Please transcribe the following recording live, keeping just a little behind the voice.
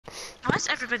Why is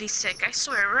everybody sick? I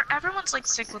swear, everyone's like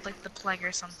sick with like the plague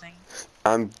or something.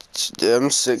 I'm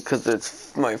sick because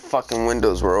it's my fucking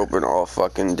windows were open all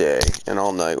fucking day and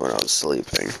all night when I was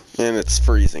sleeping, and it's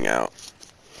freezing out.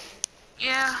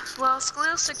 Yeah, well,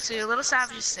 Skleel's sick too. Little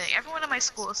Savage is sick. Everyone in my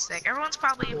school is sick. Everyone's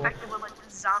probably infected with like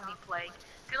the zombie plague.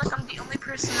 I feel like I'm the only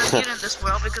person immune in this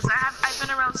world because I've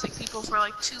been around sick people for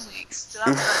like 2 weeks, so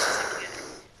I'm not sick yet.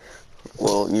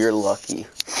 Well, you're lucky.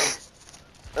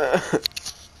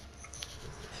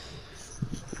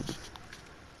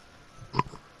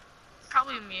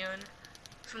 Probably immune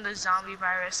from the zombie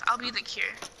virus. I'll be the cure.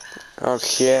 Oh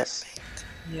shit.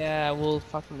 Yeah, we'll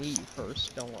fucking eat you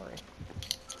first. Don't worry.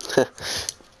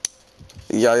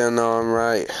 Yeah, you know I'm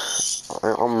right.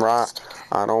 I'm right.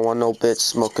 I don't want no bitch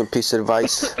smoking piece of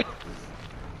advice.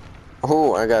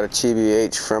 Oh, I got a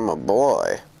TBH from a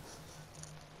boy.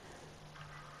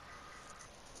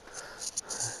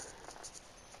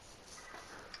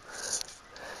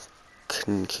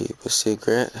 Can keep a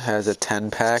secret. Has a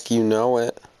 10-pack, you know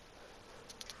it.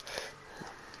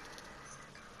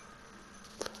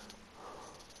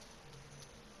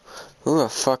 Who the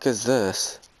fuck is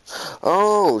this?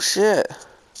 Oh, shit.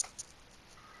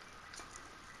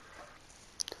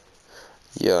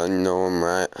 Yeah, I know I'm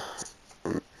right.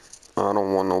 I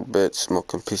don't want no bitch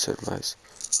smoking piece of advice.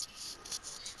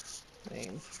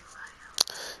 Same.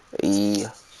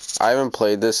 I haven't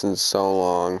played this in so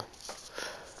long.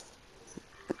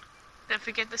 Don't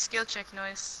forget the skill check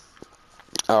noise.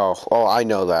 Oh, I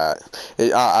know that.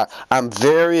 I'm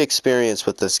very experienced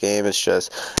with this game. It's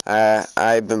just,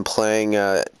 I've been playing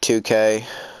 2K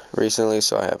recently,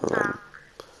 so I haven't been.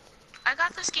 I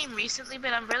got this game recently,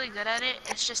 but I'm really good at it.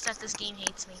 It's just that this game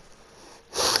hates me.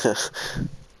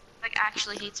 Like,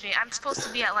 actually hates me. I'm supposed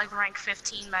to be at like rank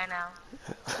 15 by now.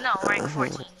 No, rank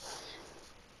 14.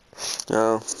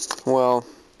 Oh, well.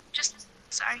 Just,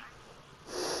 sorry.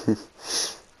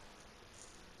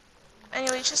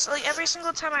 Anyway, just like every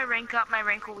single time I rank up, my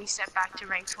rank will reset back to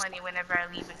rank 20 whenever I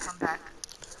leave and come back.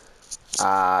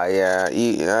 Yeah,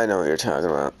 I know what you're talking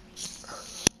about.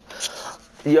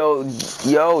 Yo,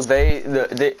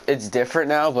 it's different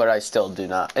now, but I still do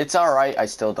not. It's alright, I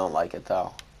still don't like it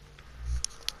though.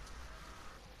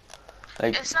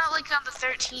 Like, It's not like on the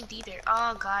 13th either.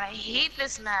 Oh god, I hate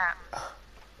this map.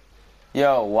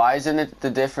 yo, why isn't it the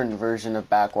different version of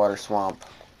Backwater Swamp?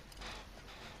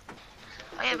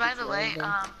 Oh yeah, by the way,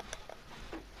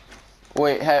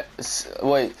 Wait,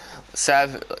 wait,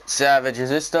 Savage, is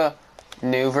this the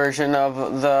new version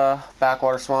of the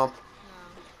Backwater Swamp? No.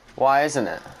 Why isn't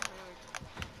it?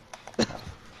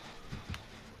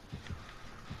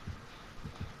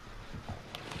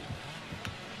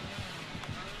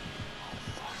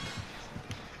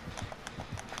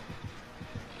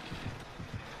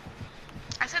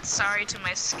 I said sorry to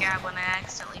my scab when I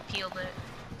accidentally peeled it.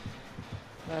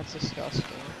 That's disgusting.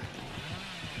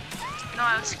 No,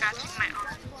 I was scratching my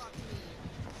arm. Blocked me.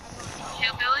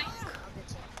 Hillbilly?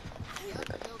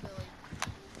 Yep, hillbilly.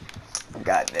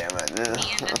 God damn it.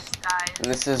 Me in disguise.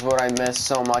 This is what I miss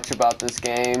so much about this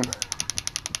game.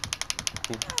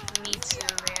 Me too,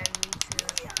 man, me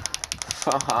too.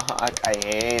 Fuck, I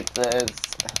hate this.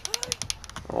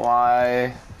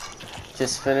 Why?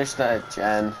 Just finish that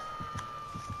gen.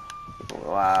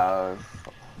 Wow.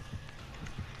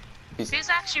 He's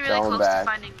actually really going close to back.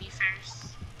 finding me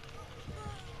first.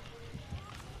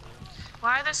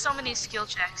 Why are there so many skill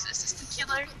checks? Is this the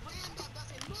killer?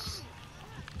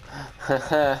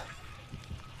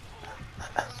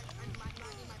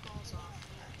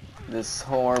 This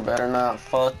whore better not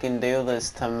fucking do this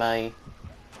to me.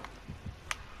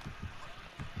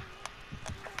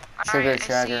 Sugar Alright, I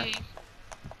Shagger. see.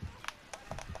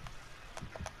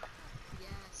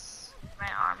 Yes. My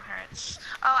arm hurts.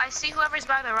 Oh, I see whoever's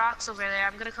by the rocks over there.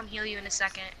 I'm gonna come heal you in a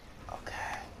second.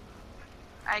 Okay.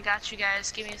 I got you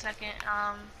guys. Give me a second.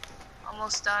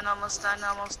 Almost done, almost done,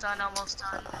 almost done, almost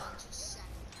done.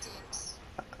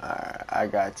 Alright, I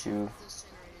got you. This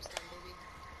generator's done, baby.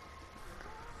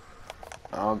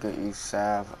 I'll get you,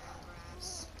 Sav.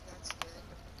 Grass. That's good.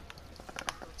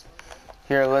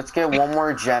 Here, let's get one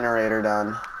more generator done.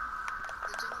 The gen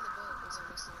on the boat was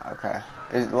almost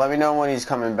done. Okay. Let me know when he's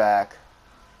coming back.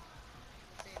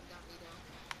 Bam, got me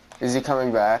down. Is he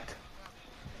coming back?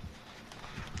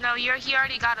 No, he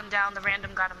already got him down. The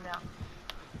random got him down.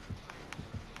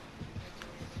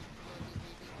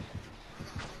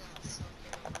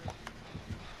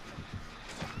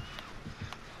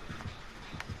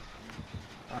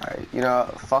 Alright, you know,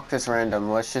 fuck this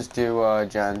random. Let's just do,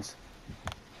 gens.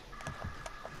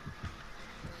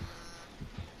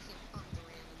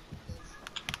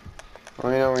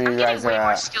 Let me know where I'm you getting guys are way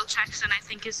more at. skill checks than I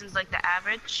think is in like the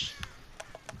average.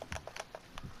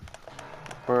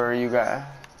 Where are you guys?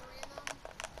 Victory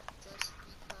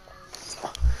in them, just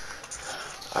because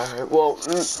Alright, well,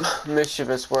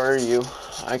 Mischievous, where are you?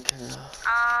 I can,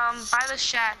 By the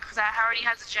shack, because I already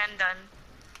has a gen done.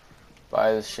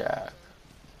 buy the shack.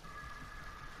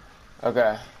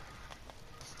 Okay.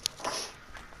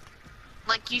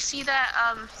 Like, you see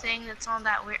that, thing that's on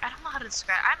that weird... I don't know how to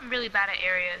describe I'm really bad at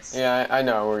areas. Yeah, I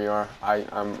know where you are.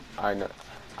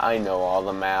 I know all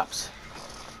the maps.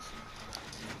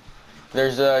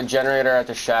 There's a generator at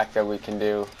the shack that we can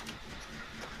do.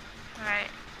 Alright.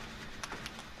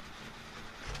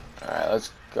 Alright,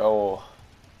 let's go.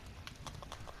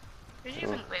 Did you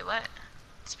even... Wait, what?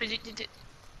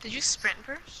 Did you sprint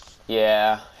first?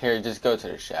 Yeah, here, just go to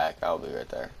the shack. I'll be right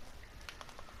there.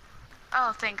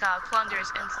 Oh, thank God.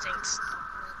 Plunder's instincts.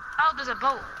 Oh, there's a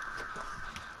boat.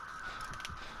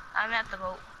 I'm at the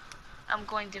boat. I'm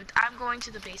going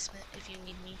to the basement if you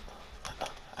need me.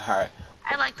 Alright.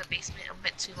 I like the basement a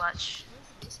bit too much.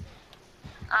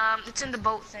 It's in the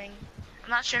boat thing. I'm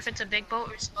not sure if it's a big boat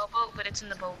or a small boat, but it's in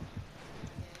the boat.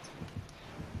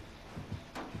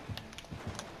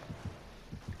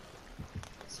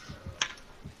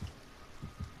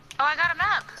 Oh, I got a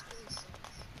map.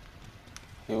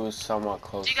 He was somewhat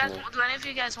close to me. Do any of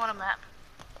you guys want a map?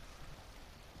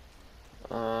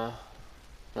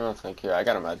 No, thank you. I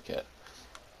got a med kit.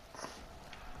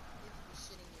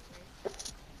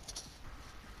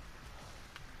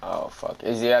 Oh, fuck.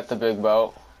 Is he at the big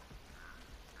boat?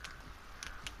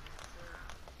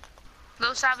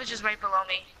 Little Savage is right below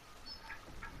me.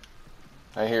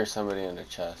 I hear somebody in the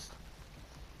chest.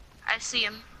 I see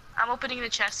him. I'm opening the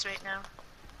chest right now.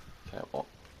 Okay, well.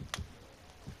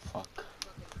 Fuck.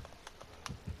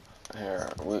 Here,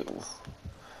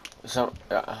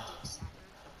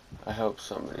 I hope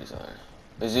somebody's on.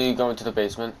 Is he going to the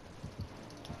basement?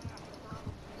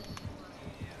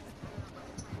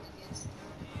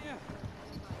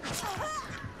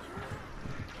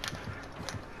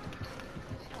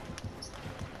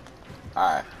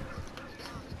 Alright.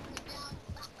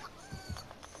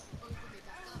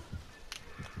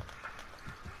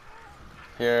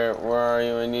 Here, where are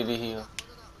you? I need to heal.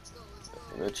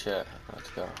 Good shit. Let's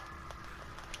go.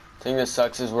 Thing that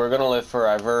sucks is we're gonna live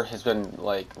forever has been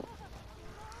like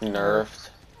nerfed.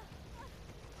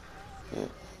 Yeah.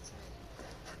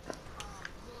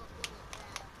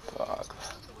 Fuck.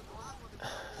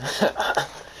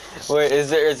 Wait, is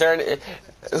there any,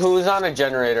 who's on a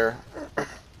generator?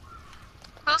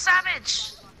 Little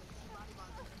Savage!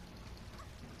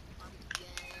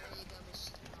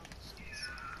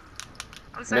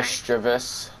 I'm sorry.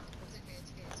 Mischievous.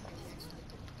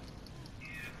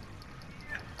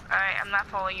 Alright, I'm not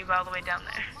following you all the way down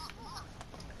there.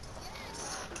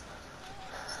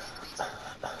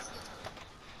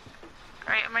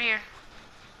 Alright, I'm right here.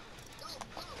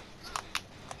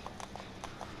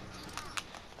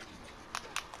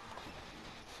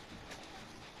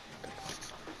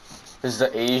 Is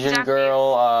the Asian Exactly. girl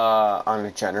on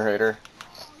a generator?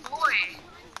 Boy!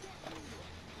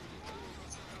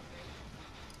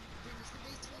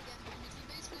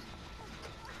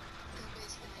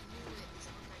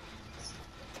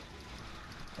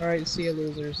 Alright, see you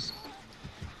losers.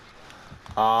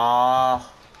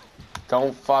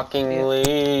 Don't fucking Yeah.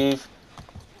 leave.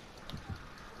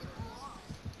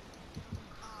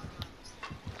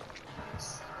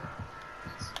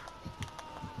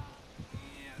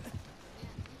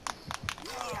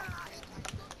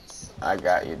 I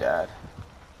got you, Dad.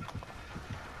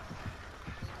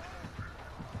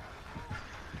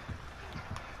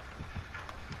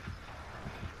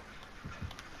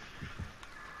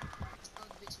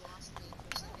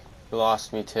 You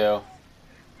lost me too.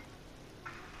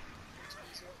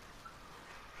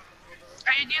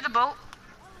 Are you near the boat?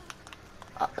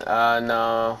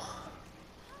 No.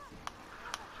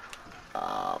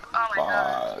 Oh my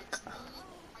God. Fuck.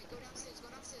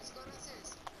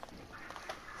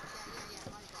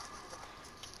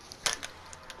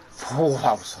 Oh,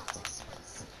 that was so close.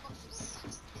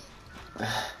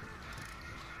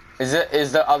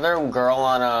 Is the other girl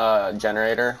on a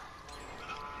generator?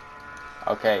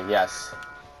 Okay, yes.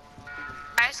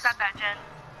 I just got that gen.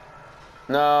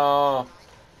 No.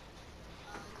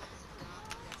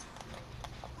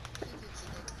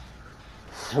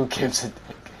 Who gives a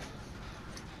dick?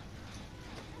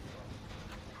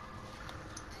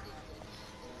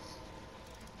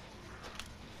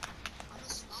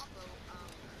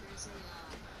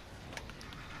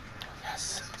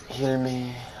 Yes. Heal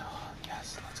me. Oh,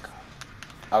 yes, let's go.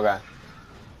 Okay.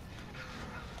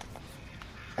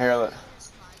 Here, look.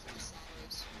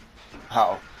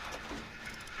 How?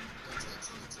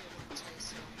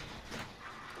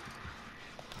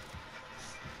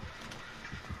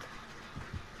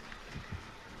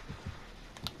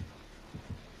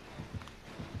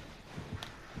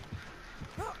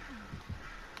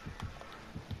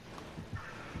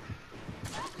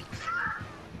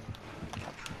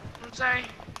 I'm sorry.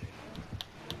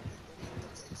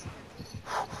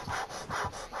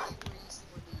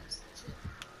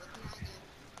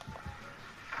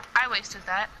 I wasted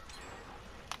that.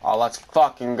 Oh, let's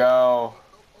fucking go.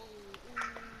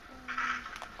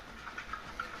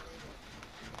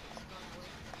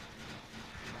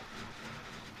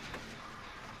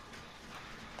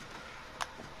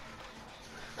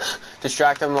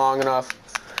 Distract them long enough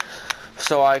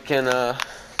so I can, Alright,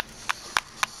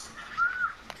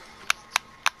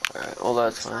 well,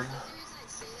 that's fine.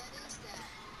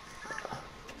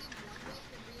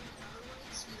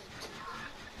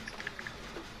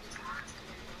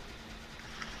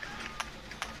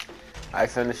 I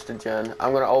finished the gen.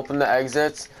 I'm gonna open the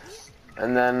exits,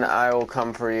 and then I will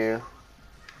come for you.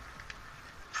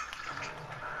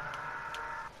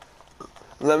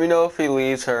 Let me know if he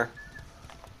leaves her.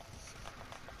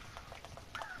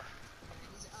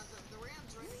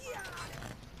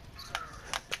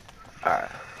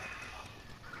 Alright.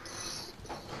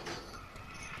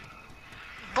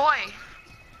 Boy,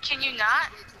 can you not?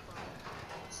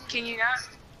 Can you not?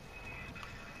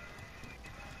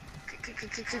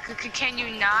 Can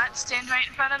you not stand right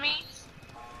in front of me?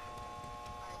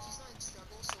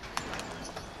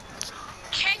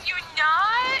 Can you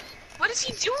not? What is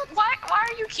he doing? Why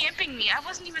are you camping me? I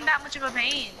wasn't even that much of a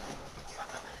pain.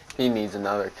 He needs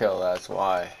another kill, that's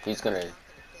why. He's gonna...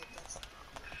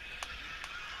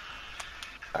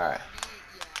 Alright.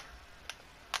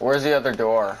 Where's the other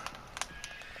door?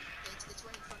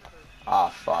 Ah,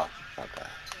 fuck. Okay.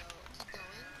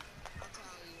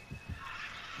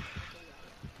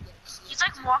 He's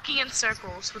like walking in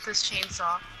circles with his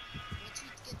chainsaw.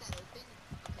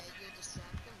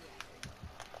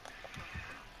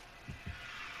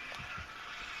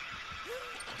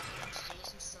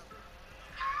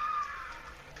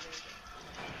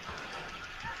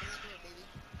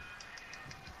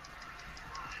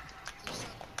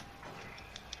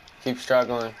 Keep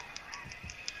struggling.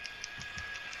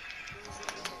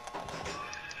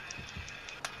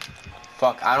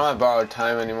 Fuck, I don't have borrowed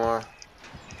time anymore.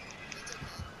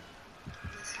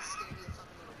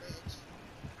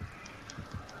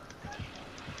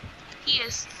 He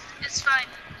is. It's fine.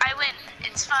 I win.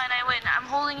 It's fine. I win. I'm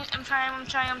holding. I'm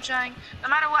trying. No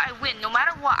matter what, I win. No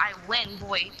matter what, I win,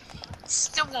 boy. It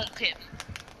still won't pip.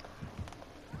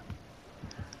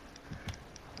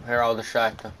 Here, I'll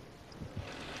distract him.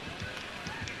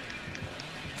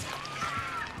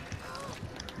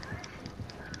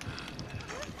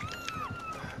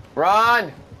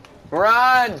 Run!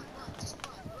 Run!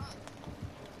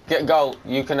 Go.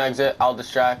 You can exit. I'll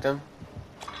distract him.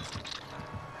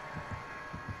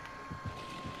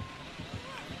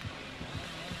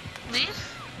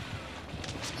 Leave?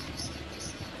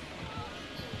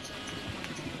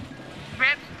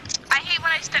 Rip. I hate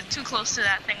when I step too close to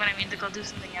that thing when I mean to go do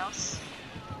something else.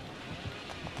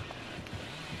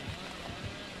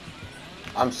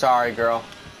 I'm sorry, girl.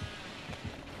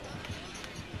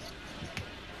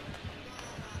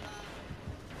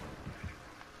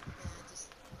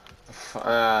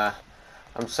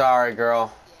 I'm sorry,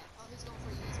 girl.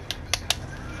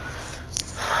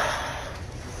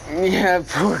 Yeah,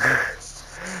 poor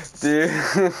dude.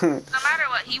 No matter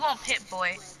what, he won't pip,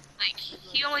 boy. Like,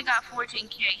 he only got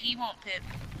 14k. He won't pip.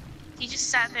 He just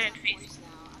sat there and faced.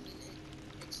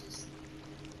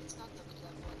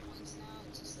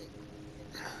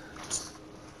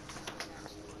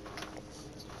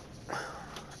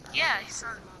 Yeah, he saw.